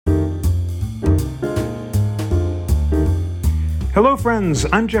Hello, friends.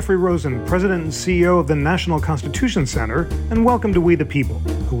 I'm Jeffrey Rosen, President and CEO of the National Constitution Center, and welcome to We the People,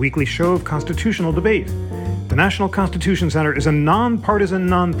 a weekly show of constitutional debate. The National Constitution Center is a nonpartisan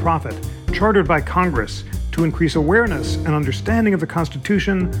nonprofit chartered by Congress to increase awareness and understanding of the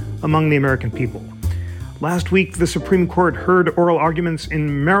Constitution among the American people. Last week, the Supreme Court heard oral arguments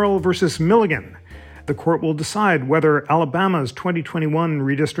in Merrill versus Milligan. The court will decide whether Alabama's 2021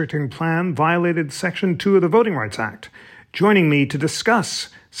 redistricting plan violated Section 2 of the Voting Rights Act. Joining me to discuss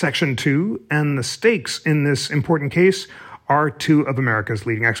Section 2 and the stakes in this important case are two of America's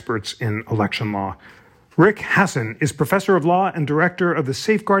leading experts in election law. Rick Hasen is professor of law and director of the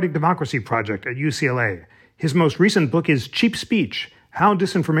Safeguarding Democracy Project at UCLA. His most recent book is Cheap Speech: How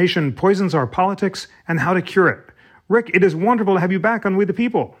Disinformation Poisons Our Politics and How to Cure It. Rick, it is wonderful to have you back on We the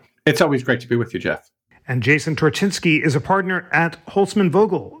People. It's always great to be with you, Jeff. And Jason Torchinsky is a partner at Holtzman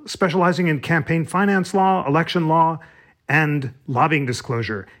Vogel, specializing in campaign finance law, election law, and lobbying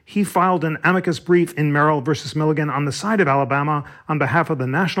disclosure. He filed an amicus brief in Merrill versus Milligan on the side of Alabama on behalf of the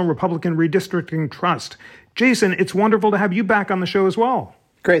National Republican Redistricting Trust. Jason, it's wonderful to have you back on the show as well.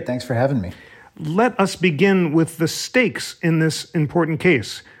 Great, thanks for having me. Let us begin with the stakes in this important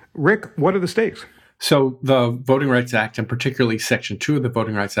case. Rick, what are the stakes? So the Voting Rights Act, and particularly Section 2 of the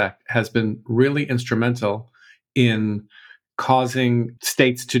Voting Rights Act, has been really instrumental in causing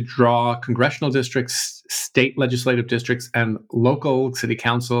states to draw congressional districts, state legislative districts, and local city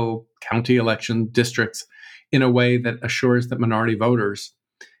council, county election districts in a way that assures that minority voters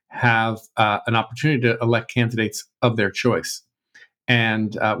have an opportunity to elect candidates of their choice.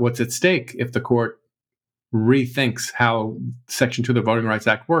 And what's at stake if the court rethinks how Section 2 of the Voting Rights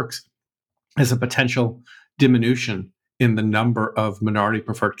Act works is a potential diminution in the number of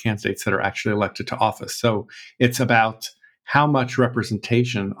minority-preferred candidates that are actually elected to office. So it's about how much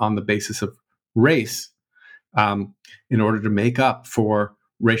representation on the basis of race, in order to make up for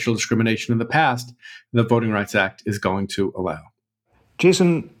racial discrimination in the past, the Voting Rights Act is going to allow.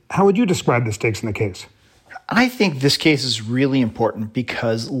 Jason, how would you describe the stakes in the case? I think this case is really important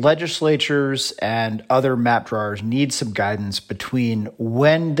because legislatures and other map drawers need some guidance between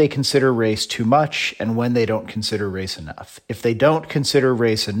when they consider race too much and when they don't consider race enough. If they don't consider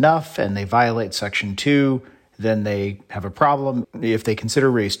race enough and they violate Section 2, then they have a problem. If they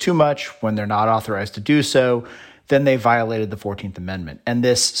consider race too much when they're not authorized to do so, then they violated the 14th Amendment. And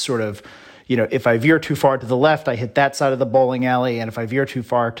this sort of, if I veer too far to the left, I hit that side of the bowling alley. And if I veer too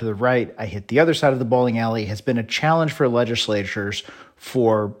far to the right, I hit the other side of the bowling alley, has been a challenge for legislatures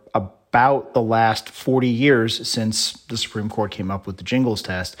for about the last 40 years since the Supreme Court came up with the Jingles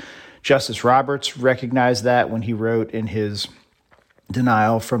test. Justice Roberts recognized that when he wrote in his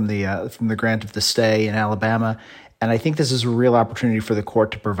denial from the grant of the stay in Alabama. And I think this is a real opportunity for the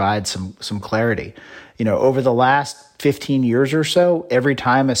court to provide some clarity. Over the last 15 years or so, every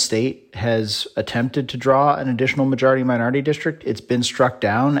time a state has attempted to draw an additional majority-minority district, it's been struck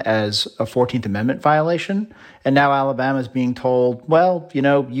down as a 14th Amendment violation. And now Alabama is being told, well,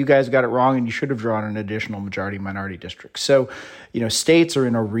 you guys got it wrong and you should have drawn an additional majority-minority district. So, states are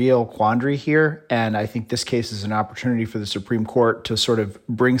in a real quandary here. And I think this case is an opportunity for the Supreme Court to sort of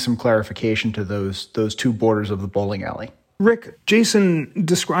bring some clarification to those two borders of the bowling alley. Rick, Jason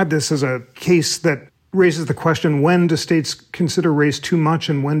described this as a case that raises the question, when do states consider race too much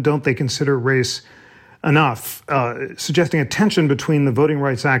and when don't they consider race enough, suggesting a tension between the Voting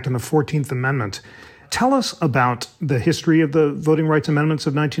Rights Act and the 14th Amendment. Tell us about the history of the Voting Rights Amendments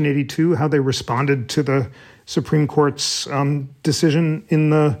of 1982, how they responded to the Supreme Court's decision in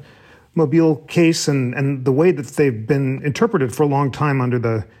the Mobile case, and the way that they've been interpreted for a long time under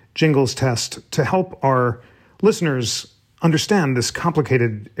the Jingles test to help our listeners understand this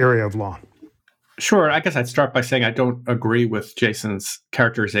complicated area of law. Sure. I guess I'd start by saying I don't agree with Jason's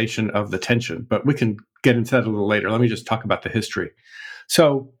characterization of the tension, but we can get into that a little later. Let me just talk about the history.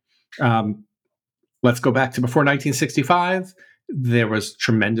 So let's go back to before 1965. There was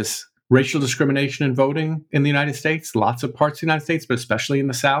tremendous racial discrimination in voting in the United States, lots of parts of the United States, but especially in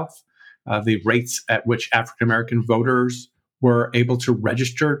the South. The rates at which African-American voters were able to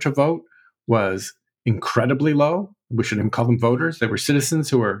register to vote was incredibly low. We shouldn't even call them voters. They were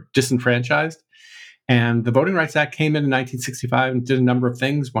citizens who were disenfranchised. And the Voting Rights Act came in 1965 and did a number of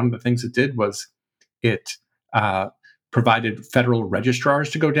things. One of the things it did was it provided federal registrars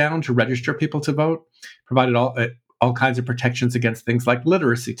to go down to register people to vote, provided all kinds of protections against things like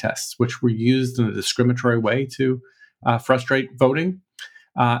literacy tests, which were used in a discriminatory way to frustrate voting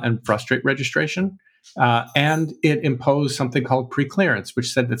and frustrate registration. And it imposed something called preclearance,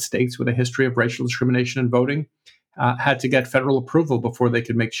 which said that states with a history of racial discrimination in voting had to get federal approval before they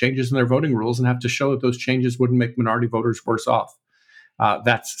could make changes in their voting rules and have to show that those changes wouldn't make minority voters worse off.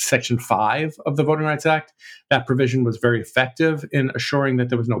 That's Section 5 of the Voting Rights Act. That provision was very effective in assuring that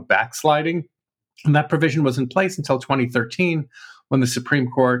there was no backsliding. And that provision was in place until 2013, when the Supreme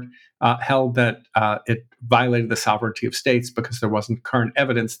Court held that it violated the sovereignty of states because there wasn't current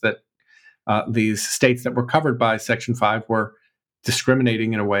evidence that these states that were covered by Section 5 were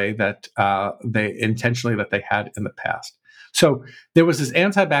discriminating in a way that they had in the past. So there was this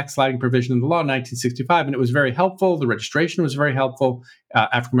anti-backsliding provision in the law in 1965, and it was very helpful. The registration was very helpful.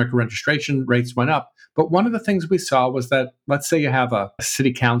 African-American registration rates went up. But one of the things we saw was that, let's say you have a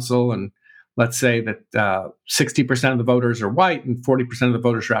city council, and let's say that 60% of the voters are white and 40% of the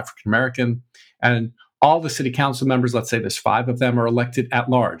voters are African-American, and all the city council members, let's say there's 5 of them, are elected at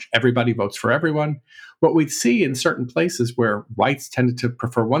large. Everybody votes for everyone. What we'd see in certain places where whites tended to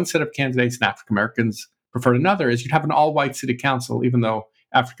prefer one set of candidates and African-Americans preferred another is you'd have an all-white city council, even though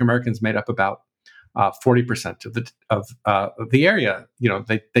African-Americans made up about 40% of the area.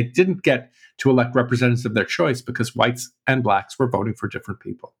 They didn't get to elect representatives of their choice because whites and blacks were voting for different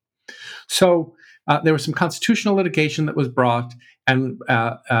people. So there was some constitutional litigation that was brought, and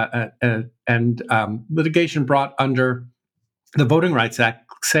litigation brought under the Voting Rights Act,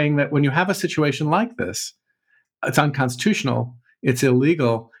 saying that when you have a situation like this, it's unconstitutional, it's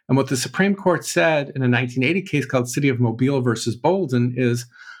illegal. And what the Supreme Court said in a 1980 case called City of Mobile versus Bolden is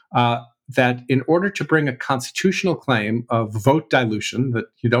that in order to bring a constitutional claim of vote dilution, that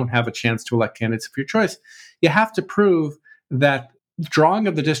you don't have a chance to elect candidates of your choice, you have to prove that drawing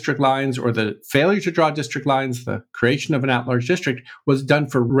of the district lines, or the failure to draw district lines, the creation of an at-large district, was done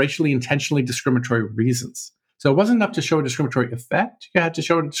for racially intentionally discriminatory reasons. So it wasn't enough to show a discriminatory effect, you had to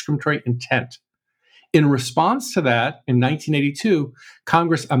show a discriminatory intent. In response to that, in 1982,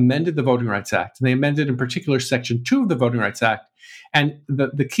 Congress amended the Voting Rights Act, and they amended in particular Section 2 of the Voting Rights Act. And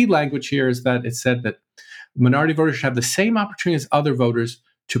the key language here is that it said that minority voters should have the same opportunity as other voters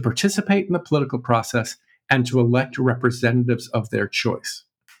to participate in the political process and to elect representatives of their choice.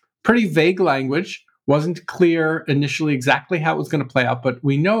 Pretty vague language, wasn't clear initially exactly how it was going to play out, but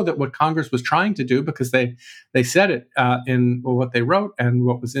we know that what Congress was trying to do, because they said it in what they wrote and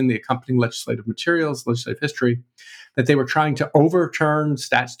what was in the accompanying legislative materials, legislative history, that they were trying to overturn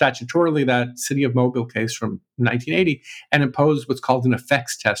statutorily that City of Mobile case from 1980 and impose what's called an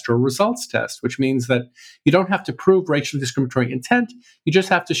effects test or a results test, which means that you don't have to prove racially discriminatory intent. You just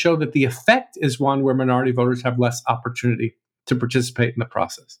have to show that the effect is one where minority voters have less opportunity to participate in the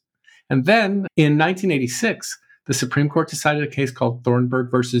process. And then in 1986, the Supreme Court decided a case called Thornburg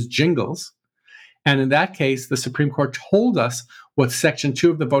versus Jingles. And in that case, the Supreme Court told us what Section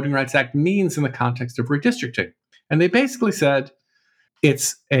 2 of the Voting Rights Act means in the context of redistricting. And they basically said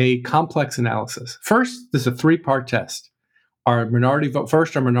it's a complex analysis. First, there's a 3-part test. Are minority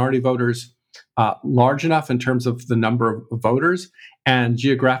voters large enough in terms of the number of voters and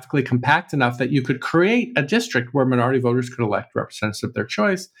geographically compact enough that you could create a district where minority voters could elect representatives of their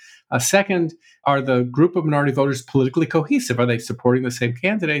choice? Second, are the group of minority voters politically cohesive? Are they supporting the same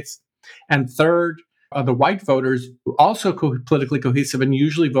candidates? And third, are the white voters also politically cohesive and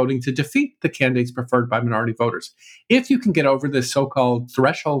usually voting to defeat the candidates preferred by minority voters? If you can get over this so-called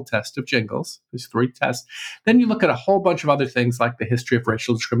threshold test of Jingles, these 3 tests, then you look at a whole bunch of other things like the history of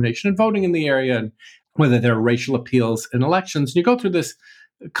racial discrimination and voting in the area and whether there are racial appeals in elections. And you go through this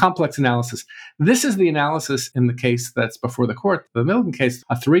complex analysis. This is the analysis in the case that's before the court, the Milligan case.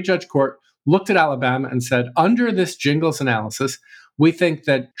 A 3-judge court looked at Alabama and said, under this Jingles analysis, we think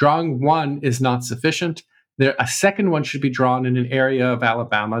that drawing one is not sufficient. A second one should be drawn in an area of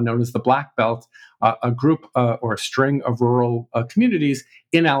Alabama known as the Black Belt, a group or a string of rural communities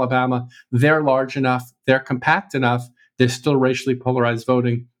in Alabama. They're large enough, they're compact enough, there's still racially polarized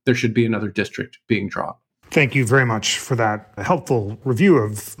voting. There should be another district being drawn. Thank you very much for that helpful review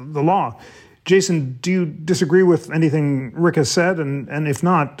of the law. Jason, do you disagree with anything Rick has said? And if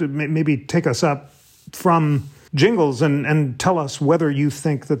not, maybe take us up from Jingles and tell us whether you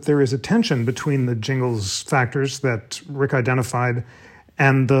think that there is a tension between the Jingles factors that Rick identified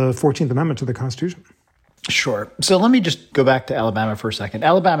and the 14th Amendment to the Constitution. Sure. So let me just go back to Alabama for a second.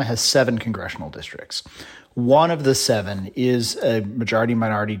 Alabama has 7 congressional districts. One of the 7 is a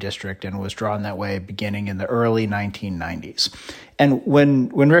majority-minority district and was drawn that way beginning in the early 1990s. And when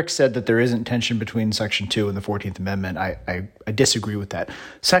Rick said that there isn't tension between Section 2 and the 14th Amendment, I disagree with that.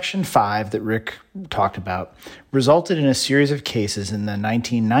 Section 5 that Rick talked about resulted in a series of cases in the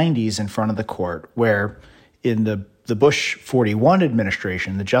 1990s in front of the court where in the Bush 41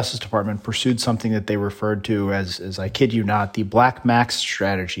 administration, the Justice Department pursued something that they referred to as I kid you not, the Black Max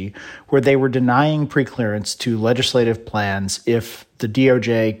strategy, where they were denying preclearance to legislative plans if the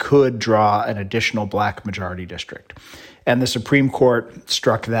DOJ could draw an additional black majority district. And the Supreme Court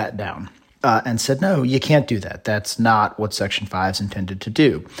struck that down and said, no, you can't do that. That's not what Section 5 is intended to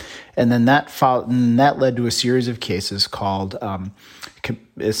do. And then that led to a series of cases called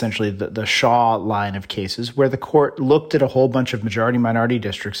essentially the Shaw line of cases, where the court looked at a whole bunch of majority-minority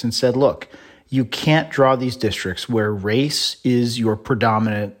districts and said, look, you can't draw these districts where race is your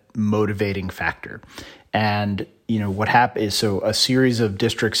predominant motivating factor. And what happened is, so a series of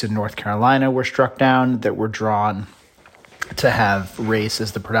districts in North Carolina were struck down that were drawn to have race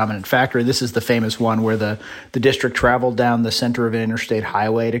as the predominant factor. This is the famous one where the district traveled down the center of an interstate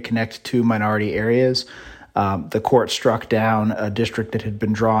highway to connect two minority areas. The court struck down a district that had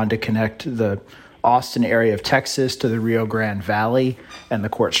been drawn to connect the Austin area of Texas to the Rio Grande Valley, and the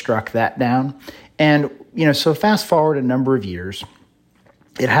court struck that down. And, so fast forward a number of years,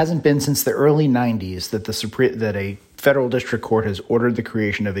 it hasn't been since the early 90s that a federal district court has ordered the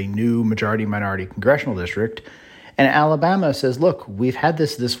creation of a new majority-minority congressional district. And Alabama says, look, we've had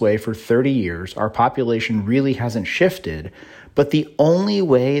this way for 30 years. Our population really hasn't shifted. But the only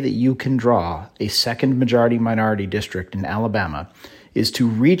way that you can draw a second majority-minority district in Alabama is to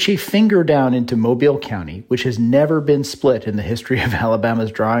reach a finger down into Mobile County, which has never been split in the history of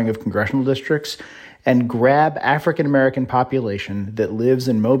Alabama's drawing of congressional districts, and grab African-American population that lives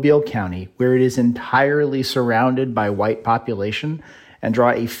in Mobile County, where it is entirely surrounded by white population, and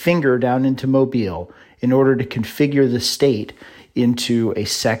draw a finger down into Mobile in order to configure the state into a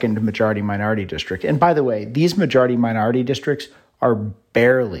second majority-minority district. And by the way, these majority-minority districts are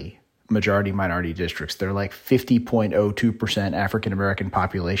barely majority-minority districts. They're like 50.02% African-American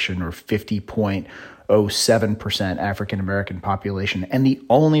population or 50.07% African-American population. And the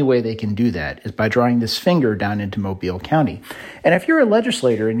only way they can do that is by drawing this finger down into Mobile County. And if you're a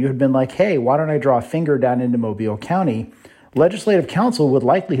legislator and you had been like, hey, why don't I draw a finger down into Mobile County? Legislative counsel would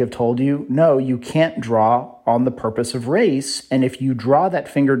likely have told you, no, you can't draw on the purpose of race. And if you draw that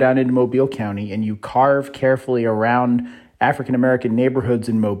finger down into Mobile County and you carve carefully around African-American neighborhoods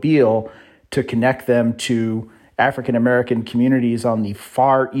in Mobile to connect them to African-American communities on the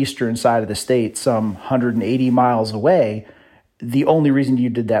far eastern side of the state, some 180 miles away, the only reason you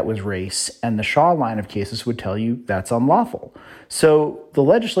did that was race. And the Shaw line of cases would tell you that's unlawful. So the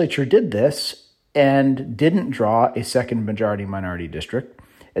legislature did this and didn't draw a second majority-minority district.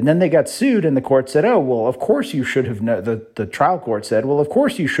 And then they got sued, and the court said, oh, well, of course you should have known. The trial court said, well, of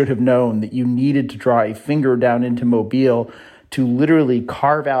course you should have known that you needed to draw a finger down into Mobile to literally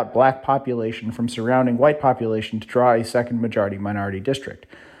carve out black population from surrounding white population to draw a second majority-minority district.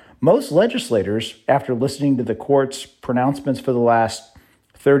 Most legislators, after listening to the court's pronouncements for the last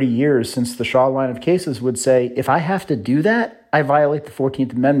 30 years since the Shaw line of cases, would say, if I have to do that, I violate the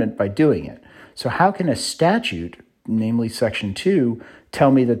 14th Amendment by doing it. So how can a statute, namely Section 2,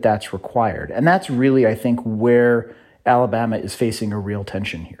 tell me that that's required? And that's really, I think, where Alabama is facing a real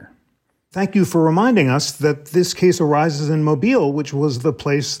tension here. Thank you for reminding us that this case arises in Mobile, which was the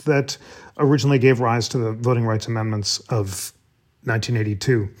place that originally gave rise to the voting rights amendments of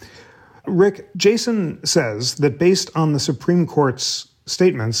 1982. Rick, Jason says that based on the Supreme Court's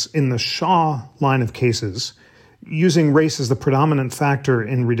statements in the Shaw line of cases, using race as the predominant factor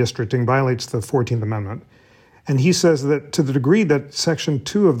in redistricting violates the 14th Amendment. And he says that to the degree that Section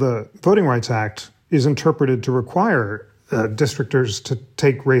 2 of the Voting Rights Act is interpreted to require districtors to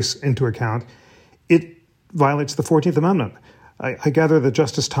take race into account, it violates the 14th Amendment. I gather that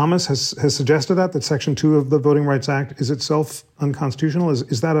Justice Thomas has suggested that Section 2 of the Voting Rights Act is itself unconstitutional.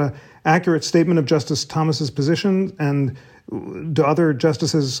 Is that an accurate statement of Justice Thomas's position? And do other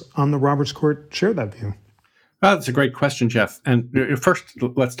justices on the Roberts Court share that view? Well, that's a great question, Jeff. And first,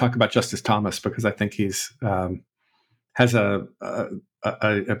 let's talk about Justice Thomas, because I think he's has a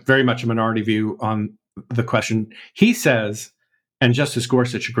very much a minority view on the question. He says, and Justice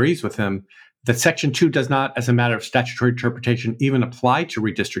Gorsuch agrees with him, that Section 2 does not, as a matter of statutory interpretation, even apply to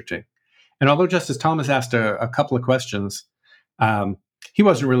redistricting. And although Justice Thomas asked a couple of questions, he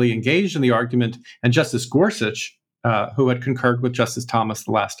wasn't really engaged in the argument. And Justice Gorsuch, who had concurred with Justice Thomas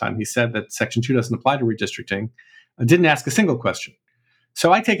the last time he said that Section 2 doesn't apply to redistricting, didn't ask a single question.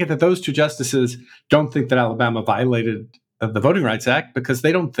 So I take it that those two justices don't think that Alabama violated the Voting Rights Act because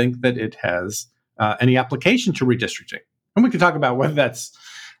they don't think that it has any application to redistricting. And we can talk about whether that's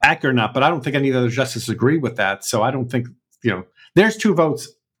accurate or not, but I don't think any of the other justices agree with that. So I don't think, there's two votes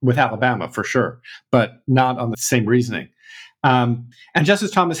with Alabama for sure, but not on the same reasoning. And Justice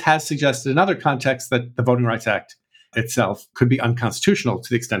Thomas has suggested in other contexts that the Voting Rights Act itself could be unconstitutional to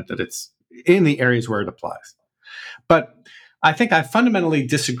the extent that it's in the areas where it applies. But I think I fundamentally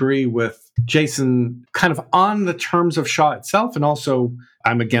disagree with Jason kind of on the terms of Shaw itself, and also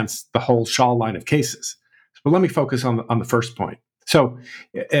I'm against the whole Shaw line of cases. But let me focus on the first point. So,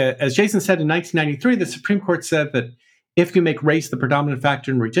 as Jason said in 1993, the Supreme Court said that if you make race the predominant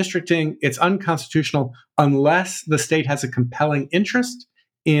factor in redistricting, it's unconstitutional unless the state has a compelling interest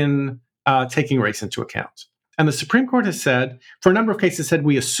in taking race into account. And the Supreme Court has said, for a number of cases, said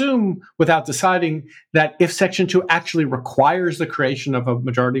we assume without deciding that if Section 2 actually requires the creation of a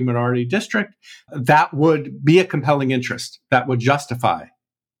majority-minority district, that would be a compelling interest that would justify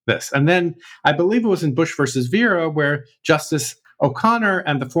this. And then I believe it was in Bush versus Vera where Justice O'Connor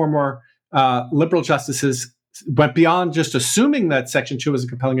and the four more liberal justices went beyond just assuming that Section 2 was a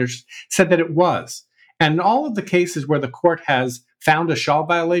compelling interest, said that it was. And in all of the cases where the court has found a Shaw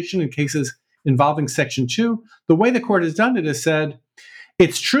violation in cases involving Section 2, the way the court has done it is said,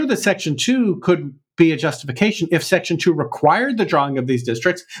 it's true that Section 2 could be a justification if Section 2 required the drawing of these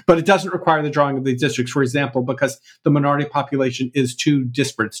districts, but it doesn't require the drawing of these districts, for example, because the minority population is too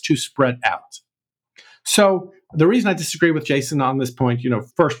disparate, it's too spread out. So the reason I disagree with Jason on this point,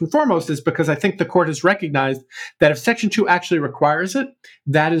 first and foremost, is because I think the court has recognized that if Section 2 actually requires it,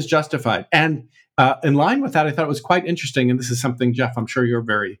 that is justified. And in line with that, I thought it was quite interesting, and this is something, Jeff, I'm sure you're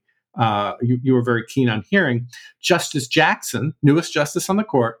very you were very keen on hearing. Justice Jackson, newest justice on the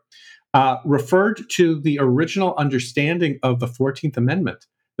court, referred to the original understanding of the 14th Amendment,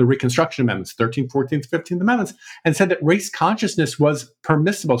 the Reconstruction Amendments, 13th, 14th, 15th Amendments, and said that race consciousness was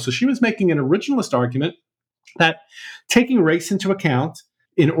permissible. So she was making an originalist argument that taking race into account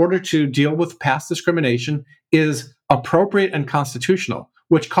in order to deal with past discrimination is appropriate and constitutional,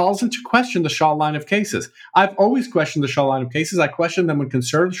 which calls into question the Shaw line of cases. I've always questioned the Shaw line of cases. I questioned them when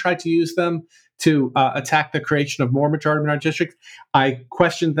conservatives tried to use them to attack the creation of more majority-minority districts. I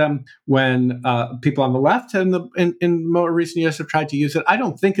questioned them when people on the left in more recent years have tried to use it. I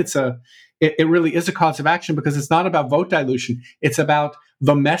don't think it really is a cause of action because it's not about vote dilution. It's about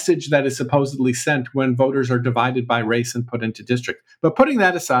the message that is supposedly sent when voters are divided by race and put into districts. But putting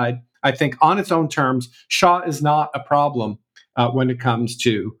that aside, I think on its own terms, Shaw is not a problem when it comes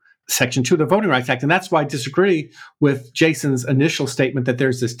to Section 2 of the Voting Rights Act. And that's why I disagree with Jason's initial statement that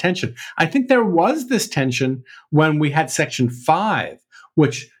there's this tension. I think there was this tension when we had Section 5,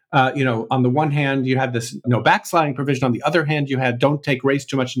 which, on the one hand, you had this no backsliding provision. On the other hand, you had don't take race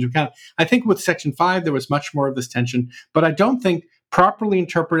too much into account. I think with Section 5, there was much more of this tension. But I don't think properly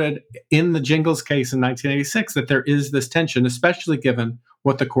interpreted in the Jingles case in 1986 that there is this tension, especially given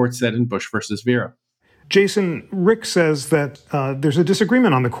what the court said in Bush versus Vera. Jason, Rick says that there's a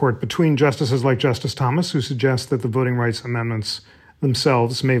disagreement on the court between justices like Justice Thomas, who suggests that the voting rights amendments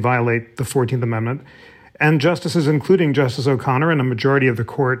themselves may violate the 14th Amendment, and justices including Justice O'Connor and a majority of the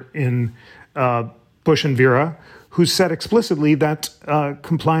court in Bush and Vera, who said explicitly that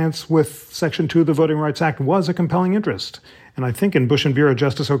compliance with Section 2 of the Voting Rights Act was a compelling interest. And I think in Bush and Vera,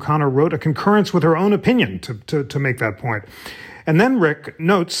 Justice O'Connor wrote a concurrence with her own opinion to make that point. And then Rick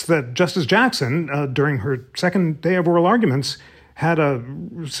notes that Justice Jackson, during her second day of oral arguments, had a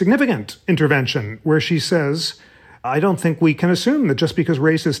significant intervention where she says, I don't think we can assume that just because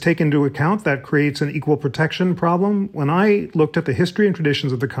race is taken into account, that creates an equal protection problem. When I looked at the history and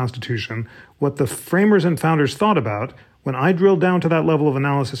traditions of the Constitution, what the framers and founders thought about, when I drilled down to that level of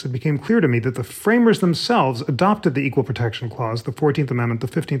analysis, it became clear to me that the framers themselves adopted the Equal Protection Clause, the 14th Amendment, the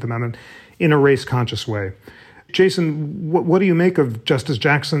 15th Amendment, in a race-conscious way. Jason, what do you make of Justice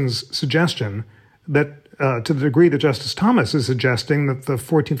Jackson's suggestion that, to the degree that Justice Thomas is suggesting that the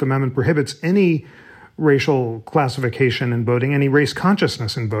 14th Amendment prohibits any racial classification in voting, any race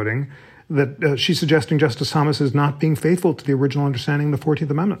consciousness in voting, that she's suggesting Justice Thomas is not being faithful to the original understanding of the 14th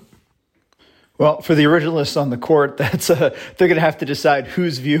Amendment? Well, for the originalists on the court, they're going to have to decide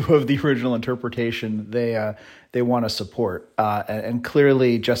whose view of the original interpretation they want to support. And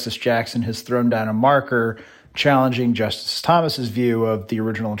clearly, Justice Jackson has thrown down a marker challenging Justice Thomas's view of the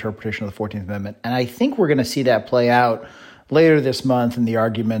original interpretation of the 14th Amendment. And I think we're going to see that play out later this month in the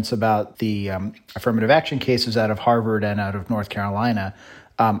arguments about the affirmative action cases out of Harvard and out of North Carolina.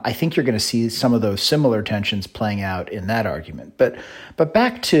 I think you're going to see some of those similar tensions playing out in that argument. But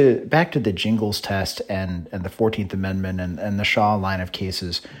back to the Jingles test and the 14th Amendment and the Shaw line of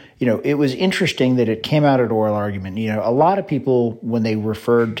cases, it was interesting that it came out at oral argument. A lot of people, when they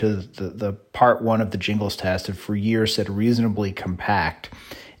referred to the part one of the Jingles test, have for years said reasonably compact.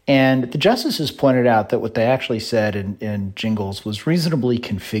 And the justices pointed out that what they actually said in Jingles was reasonably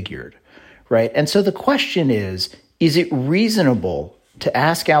configured, right? And so the question is it reasonable to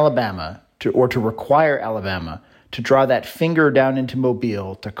ask Alabama to require Alabama to draw that finger down into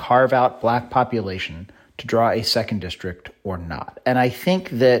Mobile to carve out black population to draw a second district or not? And I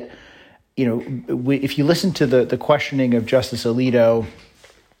think that, if you listen to the questioning of Justice Alito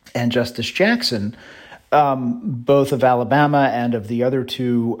and Justice Jackson, both of Alabama and of the other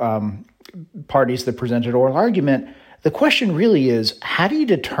two parties that presented oral argument, the question really is, how do you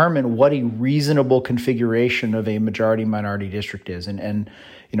determine what a reasonable configuration of a majority-minority district is? And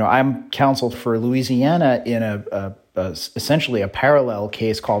I'm counsel for Louisiana in essentially a parallel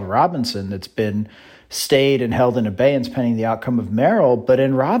case called Robinson that's been stayed and held in abeyance pending the outcome of Merrill. But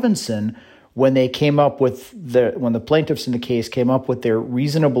in Robinson, when the plaintiffs in the case came up with their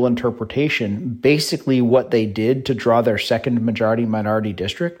reasonable interpretation, basically what they did to draw their second majority-minority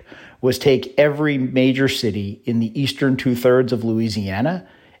district was take every major city in the eastern two-thirds of Louisiana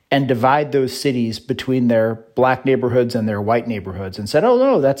and divide those cities between their black neighborhoods and their white neighborhoods and said, oh,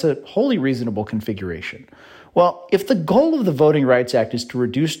 no, that's a wholly reasonable configuration. Well, if the goal of the Voting Rights Act is to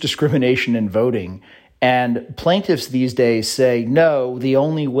reduce discrimination in voting, and plaintiffs these days say, no, the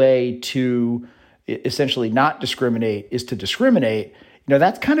only way to essentially not discriminate is to discriminate,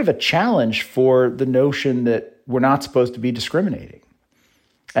 that's kind of a challenge for the notion that we're not supposed to be discriminating.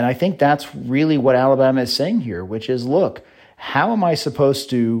 And I think that's really what Alabama is saying here, which is, look, how am I supposed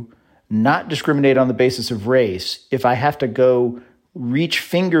to not discriminate on the basis of race if I have to go reach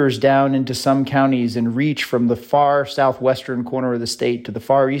fingers down into some counties and reach from the far southwestern corner of the state to the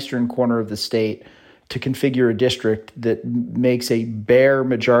far eastern corner of the state to configure a district that makes a bare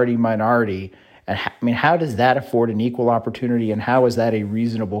majority minority? And how does that afford an equal opportunity, and how is that a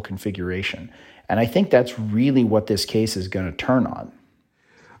reasonable configuration? And I think that's really what this case is going to turn on.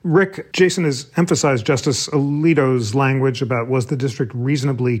 Rick, Jason has emphasized Justice Alito's language about was the district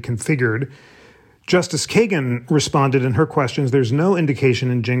reasonably configured. Justice Kagan responded in her questions, there's no indication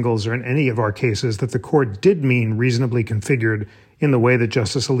in Jingles or in any of our cases that the court did mean reasonably configured in the way that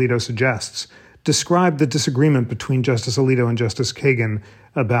Justice Alito suggests. Describe the disagreement between Justice Alito and Justice Kagan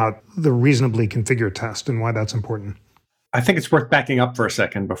about the reasonably configured test and why that's important. I think it's worth backing up for a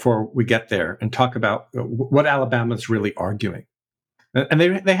second before we get there and talk about what Alabama's really arguing. And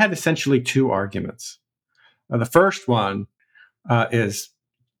they had essentially two arguments. The first one is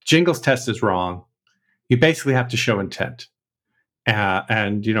Jingles' test is wrong. You basically have to show intent.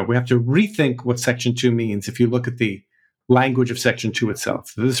 And we have to rethink what Section 2 means if you look at the language of Section 2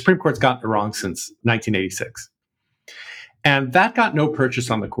 itself. The Supreme Court's gotten it wrong since 1986. And that got no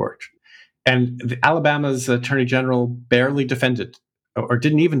purchase on the court. And Alabama's Attorney General barely defended or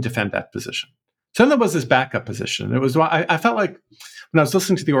didn't even defend that position. So then there was this backup position. It was I felt like when I was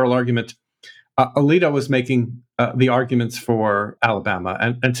listening to the oral argument, Alito was making the arguments for Alabama.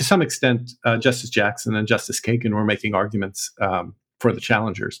 And to some extent, Justice Jackson and Justice Kagan were making arguments for the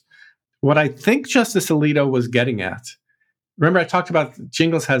challengers. What I think Justice Alito was getting at, remember I talked about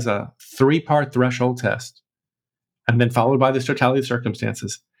Jingles has a 3-part threshold test and then followed by this totality of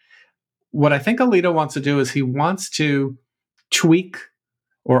circumstances. What I think Alito wants to do is he wants to tweak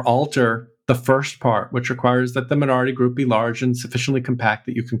or alter the first part, which requires that the minority group be large and sufficiently compact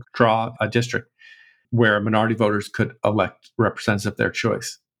that you can draw a district where minority voters could elect representatives of their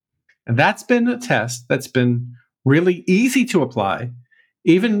choice. And that's been a test that's been really easy to apply.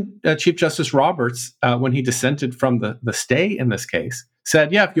 Even Chief Justice Roberts, when he dissented from the stay in this case,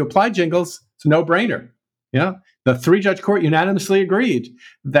 said, yeah, if you apply Jingles, it's a no-brainer. Yeah, the 3-judge court unanimously agreed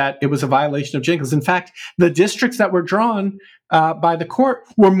that it was a violation of Jingles. In fact, the districts that were drawn by the court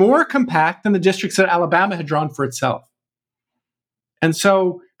were more compact than the districts that Alabama had drawn for itself. And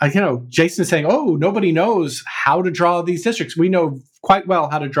so, Jason is saying, oh, nobody knows how to draw these districts. We know quite well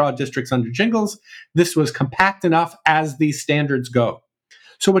how to draw districts under Jingles. This was compact enough as these standards go.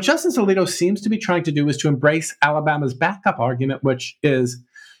 So what Justice Alito seems to be trying to do is to embrace Alabama's backup argument, which is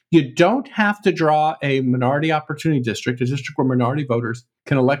you don't have to draw a minority opportunity district, a district where minority voters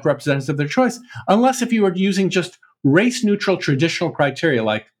can elect representatives of their choice, unless if you are using just race-neutral traditional criteria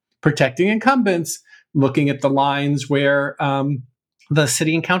like protecting incumbents, looking at the lines where the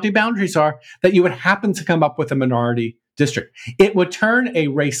city and county boundaries are, that you would happen to come up with a minority district. It would turn a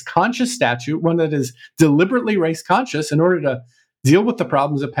race-conscious statute, one that is deliberately race-conscious in order to deal with the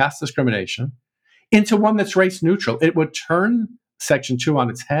problems of past discrimination, into one that's race-neutral. It would turn Section 2 on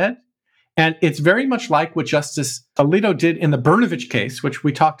its head. And it's very much like what Justice Alito did in the Brnovich case, which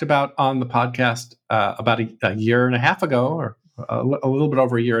we talked about on the podcast about a year and a half ago, or a little bit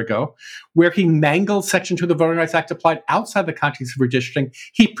over a year ago, where he mangled Section 2 of the Voting Rights Act applied outside the context of redistricting.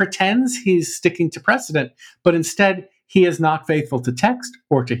 He pretends he's sticking to precedent, but instead he is not faithful to text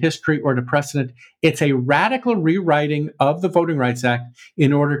or to history or to precedent. It's a radical rewriting of the Voting Rights Act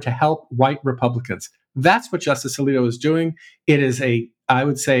in order to help white Republicans. That's what Justice Alito is doing. It is I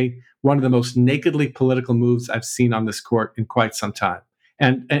would say, one of the most nakedly political moves I've seen on this court in quite some time.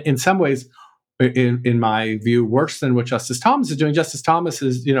 And in some ways, in my view, worse than what Justice Thomas is doing. Justice Thomas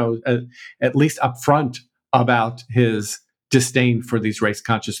is, at least upfront about his disdain for these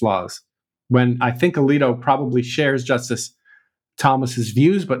race-conscious laws, when I think Alito probably shares Justice Thomas's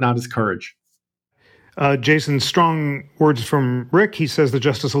views, but not his courage. Jason, strong words from Rick. He says that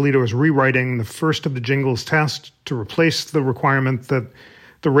Justice Alito is rewriting the first of the Jingles test to replace the requirement that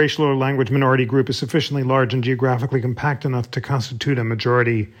the racial or language minority group is sufficiently large and geographically compact enough to constitute a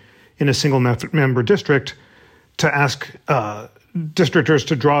majority in a single member district, to ask districtors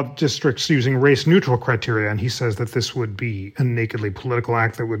to draw districts using race-neutral criteria. And he says that this would be a nakedly political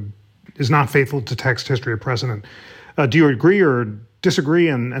act that is not faithful to text, history, or precedent. Do you agree or disagree?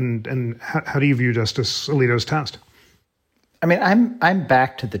 And how do you view Justice Alito's test? I mean, I'm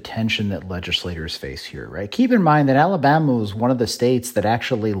back to the tension that legislators face here, right? Keep in mind that Alabama was one of the states that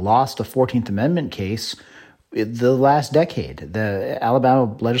actually lost a 14th Amendment case the last decade. The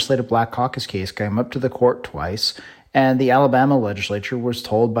Alabama Legislative Black Caucus case came up to the court twice, and the Alabama legislature was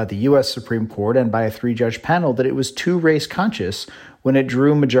told by the U.S. Supreme Court and by a 3-judge panel that it was too race-conscious when it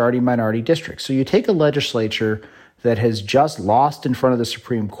drew majority-minority districts. So you take a legislature that has just lost in front of the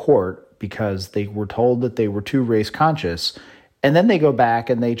Supreme Court because they were told that they were too race-conscious, and then they go back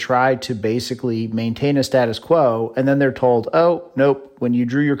and they try to basically maintain a status quo, and then they're told, oh, nope, when you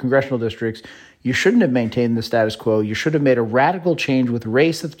drew your congressional districts, you shouldn't have maintained the status quo. You should have made a radical change with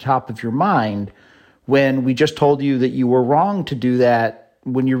race at the top of your mind, when we just told you that you were wrong to do that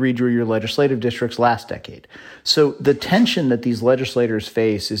when you redrew your legislative districts last decade. So the tension that these legislators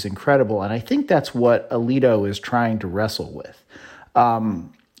face is incredible, and I think that's what Alito is trying to wrestle with.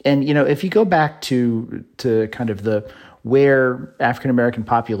 And, if you go back to kind of the where African-American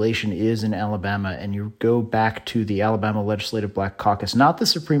population is in Alabama, and you go back to the Alabama Legislative Black Caucus, not the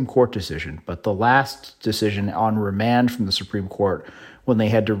Supreme Court decision, but the last decision on remand from the Supreme Court when they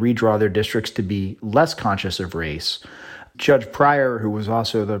had to redraw their districts to be less conscious of race, Judge Pryor, who was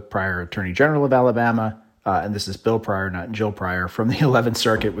also the prior Attorney General of Alabama, and this is Bill Pryor, not Jill Pryor, from the 11th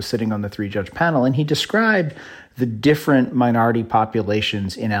Circuit, was sitting on the 3-judge panel, and he described the different minority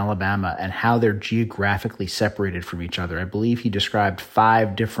populations in Alabama and how they're geographically separated from each other. I believe he described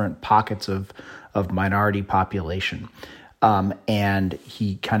 5 different pockets of minority population. And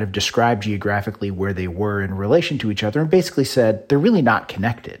he kind of described geographically where they were in relation to each other and basically said they're really not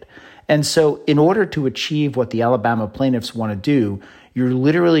connected. And so in order to achieve what the Alabama plaintiffs want to do, you're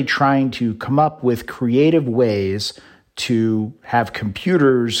literally trying to come up with creative ways to have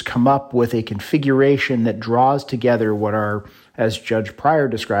computers come up with a configuration that draws together what are, as Judge Pryor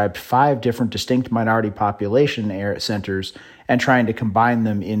described, 5 different distinct minority population centers and trying to combine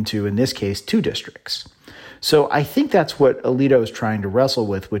them into, in this case, 2 districts. So I think that's what Alito is trying to wrestle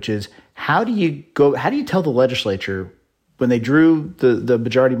with, which is how do you tell the legislature when they drew the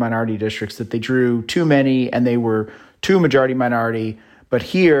majority minority districts that they drew too many and they were too majority minority, but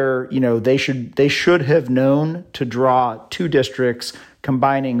here, they should have known to draw 2 districts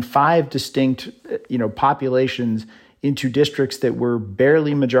combining 5 distinct, populations into districts that were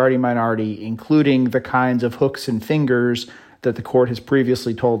barely majority minority, including the kinds of hooks and fingers that the court has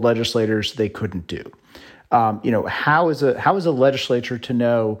previously told legislators they couldn't do. How is a legislature to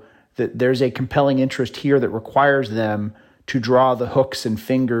know that there's a compelling interest here that requires them to draw the hooks and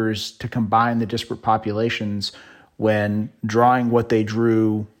fingers to combine the disparate populations when drawing what they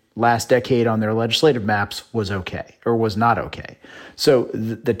drew last decade on their legislative maps was okay or was not okay? So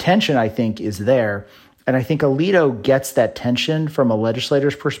the tension, I think, is there. And I think Alito gets that tension from a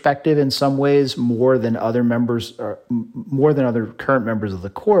legislator's perspective in some ways more than other current members of the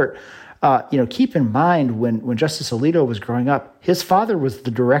court. Keep in mind when Justice Alito was growing up, his father was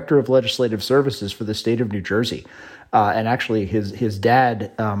the director of legislative services for the state of New Jersey. And actually his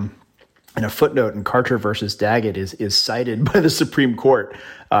dad, in a footnote in Carter versus Daggett, is cited by the Supreme Court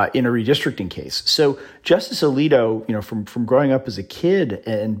in a redistricting case. So Justice Alito, from growing up as a kid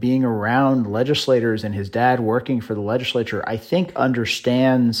and being around legislators and his dad working for the legislature, I think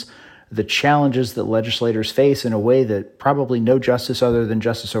understands the challenges that legislators face in a way that probably no justice other than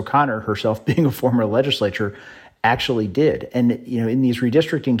Justice O'Connor, herself being a former legislator, actually did. And, in these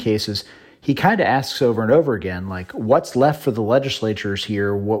redistricting cases, he kind of asks over and over again, like, what's left for the legislatures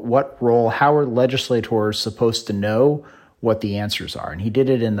here? What role? How are legislators supposed to know what the answers are? And he did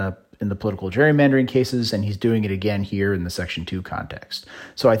it in the political gerrymandering cases, and he's doing it again here in the Section 2 context.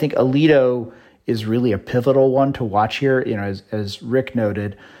 So I think Alito is really a pivotal one to watch here. As Rick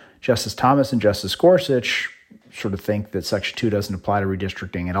noted, Justice Thomas and Justice Gorsuch sort of think that Section 2 doesn't apply to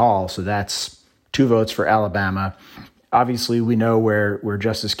redistricting at all. So that's 2 votes for Alabama. Obviously, we know where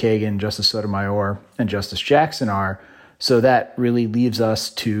Justice Kagan, Justice Sotomayor, and Justice Jackson are. So that really leaves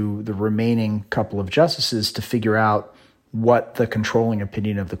us to the remaining couple of justices to figure out what the controlling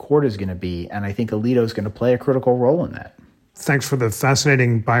opinion of the court is going to be. And I think Alito is going to play a critical role in that. Thanks for the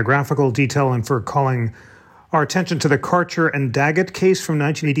fascinating biographical detail and for calling our attention to the Karcher and Daggett case from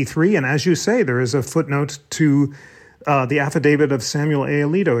 1983. And as you say, there is a footnote to the affidavit of Samuel A.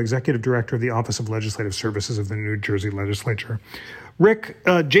 Alito, Executive Director of the Office of Legislative Services of the New Jersey Legislature. Rick,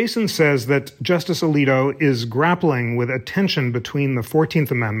 Jason says that Justice Alito is grappling with a tension between the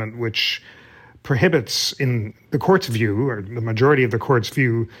 14th Amendment, which prohibits, in the court's view, or the majority of the court's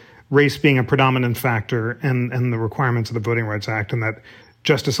view, race being a predominant factor, and the requirements of the Voting Rights Act, and that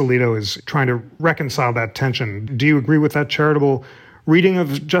Justice Alito is trying to reconcile that tension. Do you agree with that charitable reading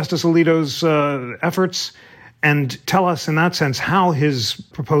of Justice Alito's efforts? And tell us, in that sense, how his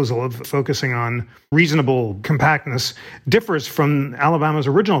proposal of focusing on reasonable compactness differs from Alabama's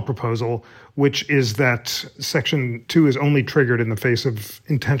original proposal, which is that Section 2 is only triggered in the face of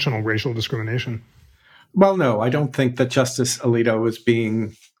intentional racial discrimination. Well, no, I don't think that Justice Alito is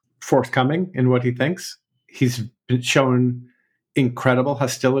being forthcoming in what he thinks. He's been shown incredible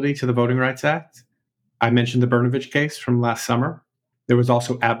hostility to the Voting Rights Act. I mentioned the Brnovich case from last summer. There was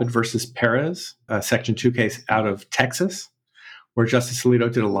also Abbott versus Perez, a Section 2 case out of Texas, where Justice Alito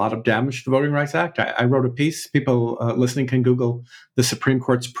did a lot of damage to the Voting Rights Act. I wrote a piece. People listening can Google the Supreme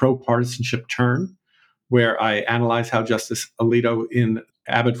Court's pro-partisanship turn, where I analyze how Justice Alito in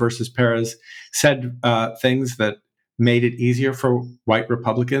Abbott versus Perez said things that made it easier for white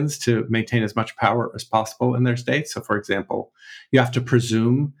Republicans to maintain as much power as possible in their states. So, for example, you have to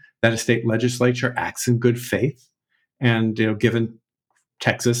presume that a state legislature acts in good faith. And given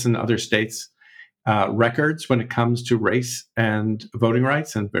Texas and other states' records when it comes to race and voting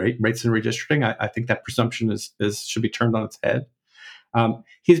rights and rates and redistricting, I think that presumption should be turned on its head.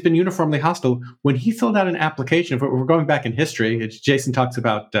 He's been uniformly hostile. When he filled out an application, if we're going back in history, Jason talks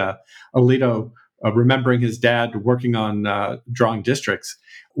about Alito remembering his dad working on drawing districts.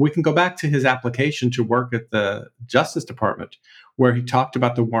 We can go back to his application to work at the Justice Department, where he talked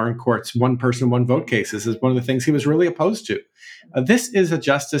about the Warren Court's one-person, one-vote cases as one of the things he was really opposed to. This is a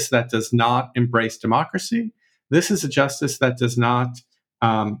justice that does not embrace democracy. This is a justice that does not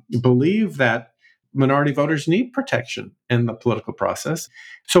believe that minority voters need protection in the political process.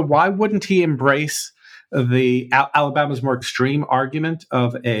 So why wouldn't he embrace the Alabama's more extreme argument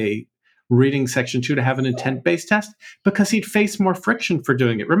of a reading Section 2 to have an intent-based test? Because he'd face more friction for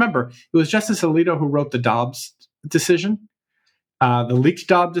doing it. Remember, it was Justice Alito who wrote the Dobbs decision, the leaked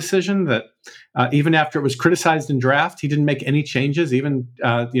Dobbs decision that even after it was criticized in draft, he didn't make any changes, even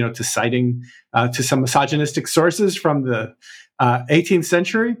to citing to some misogynistic sources from the 18th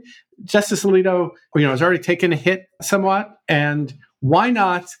century. Justice Alito, has already taken a hit somewhat, and why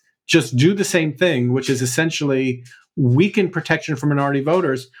not just do the same thing, which is essentially weaken protection for minority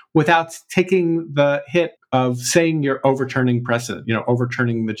voters without taking the hit of saying you're overturning precedent,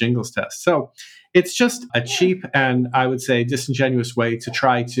 overturning the Jingles test. So it's just a cheap and I would say disingenuous way to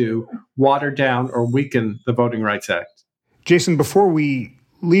try to water down or weaken the Voting Rights Act. Jason, before we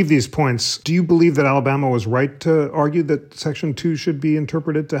leave these points, do you believe that Alabama was right to argue that Section 2 should be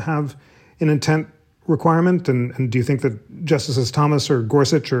interpreted to have an intent requirement? And do you think that Justices Thomas or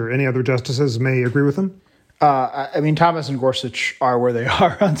Gorsuch or any other justices may agree with them? Thomas and Gorsuch are where they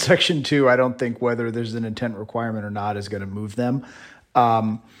are on Section 2. I don't think whether there's an intent requirement or not is going to move them.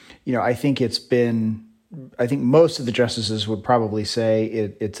 I think most of the justices would probably say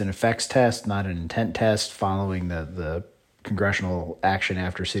it's an effects test, not an intent test, following the congressional action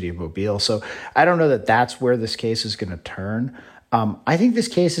after City of Mobile. So I don't know that that's where this case is going to turn. I think this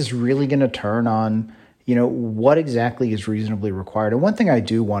case is really going to turn on, what exactly is reasonably required. And one thing I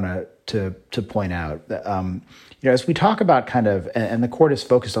do want to point out, as we talk about and the court has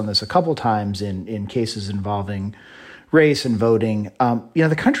focused on this a couple times in cases involving race and voting,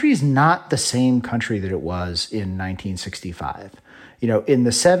 the country is not the same country that it was in 1965. In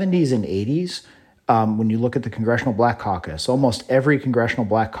the 70s and 80s, when you look at the Congressional Black Caucus, almost every Congressional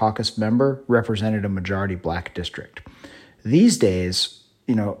Black Caucus member represented a majority Black district. These days,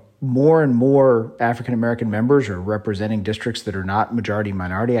 more and more African-American members are representing districts that are not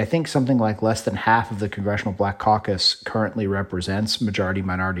majority-minority. I think something like less than half of the Congressional Black Caucus currently represents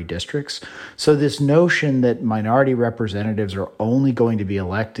majority-minority districts. So this notion that minority representatives are only going to be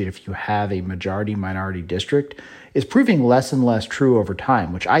elected if you have a majority-minority district is proving less and less true over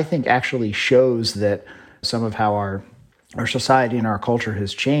time, which I think actually shows that some of how our society and our culture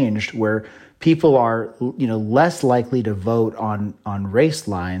has changed, where people are, less likely to vote on race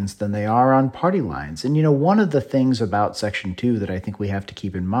lines than they are on party lines. And, one of the things about Section 2 that I think we have to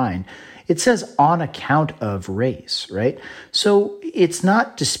keep in mind, it says on account of race, right? So it's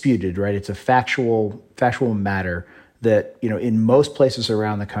not disputed, right? It's a factual matter that, in most places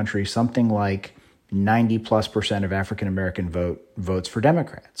around the country, something like 90+% of African American votes for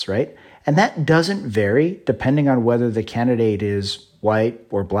Democrats, right? And that doesn't vary depending on whether the candidate is white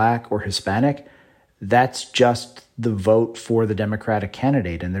or black or Hispanic. That's just the vote for the Democratic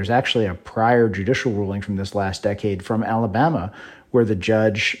candidate. And there's actually a prior judicial ruling from this last decade from Alabama where the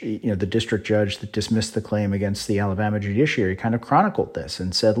judge, the district judge that dismissed the claim against the Alabama judiciary kind of chronicled this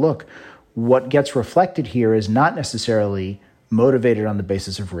and said, look, what gets reflected here is not necessarily motivated on the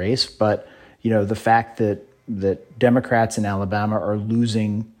basis of race, but the fact that Democrats in Alabama are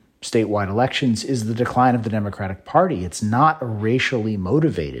losing statewide elections is the decline of the Democratic Party. It's not a racially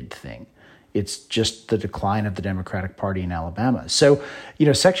motivated thing. It's just the decline of the Democratic Party in Alabama. So,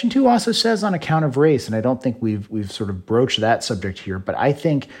 Section 2 also says on account of race, and I don't think we've sort of broached that subject here, but I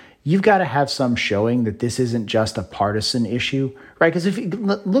think you've got to have some showing that this isn't just a partisan issue, right? Because if you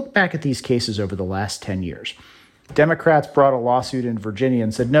look back at these cases over the last 10 years, Democrats brought a lawsuit in Virginia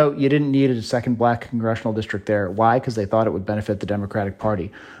and said, no, you didn't need a second black congressional district there. Why? Because they thought it would benefit the Democratic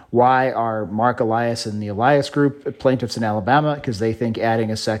Party. Why are Mark Elias and the Elias Group plaintiffs in Alabama? Because they think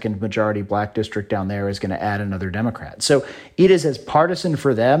adding a second majority black district down there is going to add another Democrat. So it is as partisan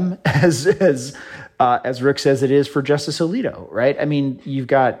for them as Rick says it is for Justice Alito, right? I mean, you've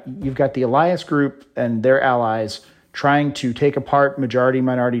got the Elias Group and their allies trying to take apart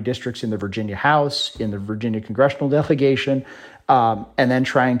majority-minority districts in the Virginia House, in the Virginia congressional delegation, and then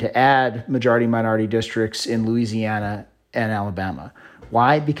trying to add majority-minority districts in Louisiana and Alabama.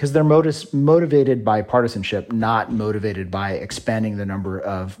 Why? Because they're motivated by partisanship, not motivated by expanding the number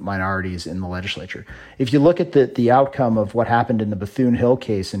of minorities in the legislature. If you look at the outcome of what happened in the Bethune-Hill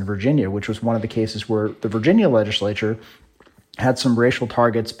case in Virginia, which was one of the cases where the Virginia legislature had some racial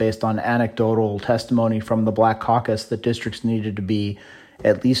targets based on anecdotal testimony from the Black Caucus that districts needed to be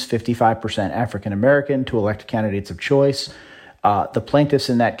at least 55% African American to elect candidates of choice. The plaintiffs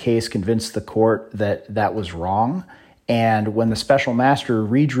in that case convinced the court that that was wrong. And when the special master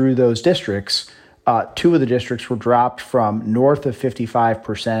redrew those districts, two of the districts were dropped from north of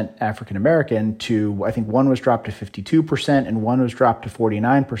 55% African American to, I think one was dropped to 52% and one was dropped to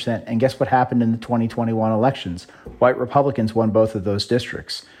 49%. And guess what happened in the 2021 elections? White Republicans won both of those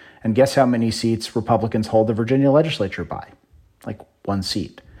districts. And guess how many seats Republicans hold the Virginia legislature by? Like one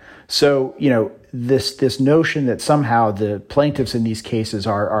seat. So, this notion that somehow the plaintiffs in these cases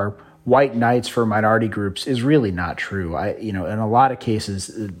are white knights for minority groups is really not true. In a lot of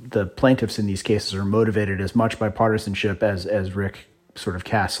cases, the plaintiffs in these cases are motivated as much by partisanship as Rick sort of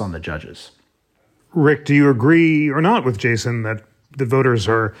casts on the judges. Rick, do you agree or not with Jason that the voters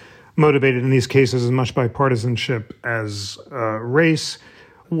are motivated in these cases as much by partisanship as race?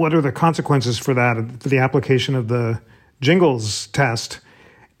 What are the consequences for that, for the application of the Jingles test?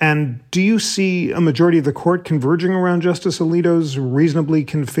 And do you see a majority of the court converging around Justice Alito's reasonably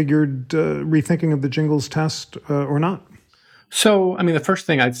configured rethinking of the Jingles test or not? So, the first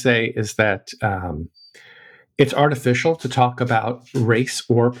thing I'd say is that it's artificial to talk about race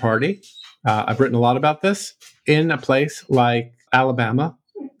or party. I've written a lot about this. In a place like Alabama,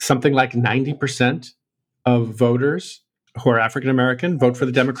 something like 90% of voters who are African American vote for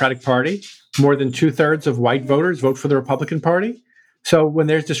the Democratic Party. More than 2/3 of white voters vote for the Republican Party. So when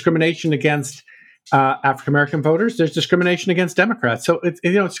there's discrimination against African American voters, there's discrimination against Democrats. So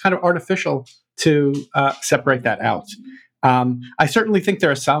it's kind of artificial to separate that out. I certainly think there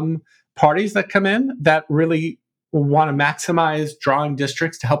are some parties that come in that really want to maximize drawing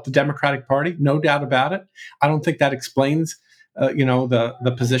districts to help the Democratic Party. No doubt about it. I don't think that explains,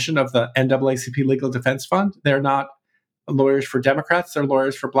 the position of the NAACP Legal Defense Fund. They're not lawyers for Democrats; they're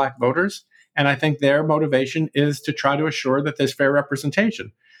lawyers for Black voters. And I think their motivation is to try to assure that there's fair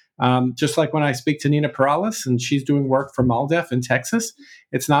representation. Just like when I speak to Nina Perales, and she's doing work for MALDEF in Texas,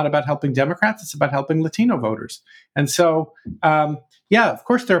 it's not about helping Democrats, it's about helping Latino voters. And so, of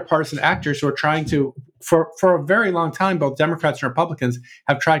course, there are partisan actors who are trying to, for a very long time, both Democrats and Republicans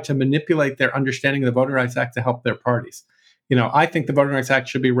have tried to manipulate their understanding of the Voting Rights Act to help their parties. I think the Voting Rights Act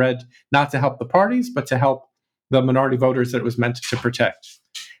should be read not to help the parties, but to help the minority voters that it was meant to protect.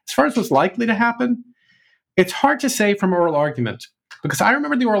 As far as what's likely to happen, it's hard to say from oral argument, because I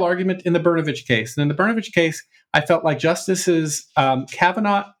remember the oral argument in the Brnovich case. And in the Brnovich case, I felt like Justices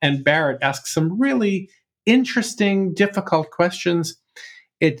Kavanaugh and Barrett asked some really interesting, difficult questions.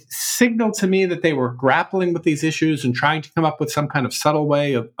 it signaled to me that they were grappling with these issues and trying to come up with some kind of subtle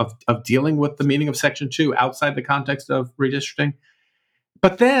way of dealing with the meaning of Section 2 outside the context of redistricting.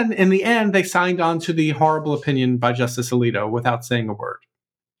 But then, in the end, they signed on to the horrible opinion by Justice Alito without saying a word.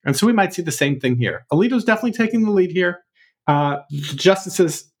 And so we might see the same thing here. Alito's definitely taking the lead here. The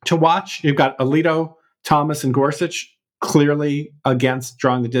justices to watch, you've got Alito, Thomas, and Gorsuch, clearly against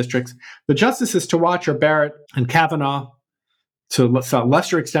drawing the districts. The justices to watch are Barrett and Kavanaugh, to a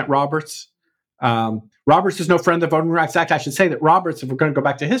lesser extent Roberts. Roberts is no friend of the Voting Rights Act. I should say that Roberts, if we're going to go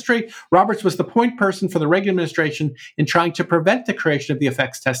back to history, Roberts was the point person for the Reagan administration in trying to prevent the creation of the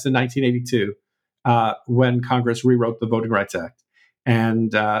effects test in 1982 when Congress rewrote the Voting Rights Act.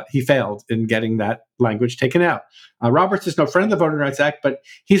 And he failed in getting that language taken out. Roberts is no friend of the Voting Rights Act, but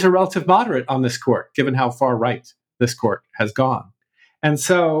he's a relative moderate on this court, given how far right this court has gone. And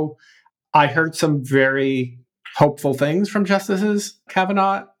so I heard some very hopeful things from Justices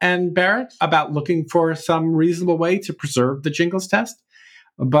Kavanaugh and Barrett about looking for some reasonable way to preserve the Jingles test.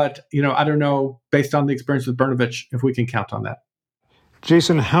 But, I don't know, based on the experience with Brnovich, if we can count on that.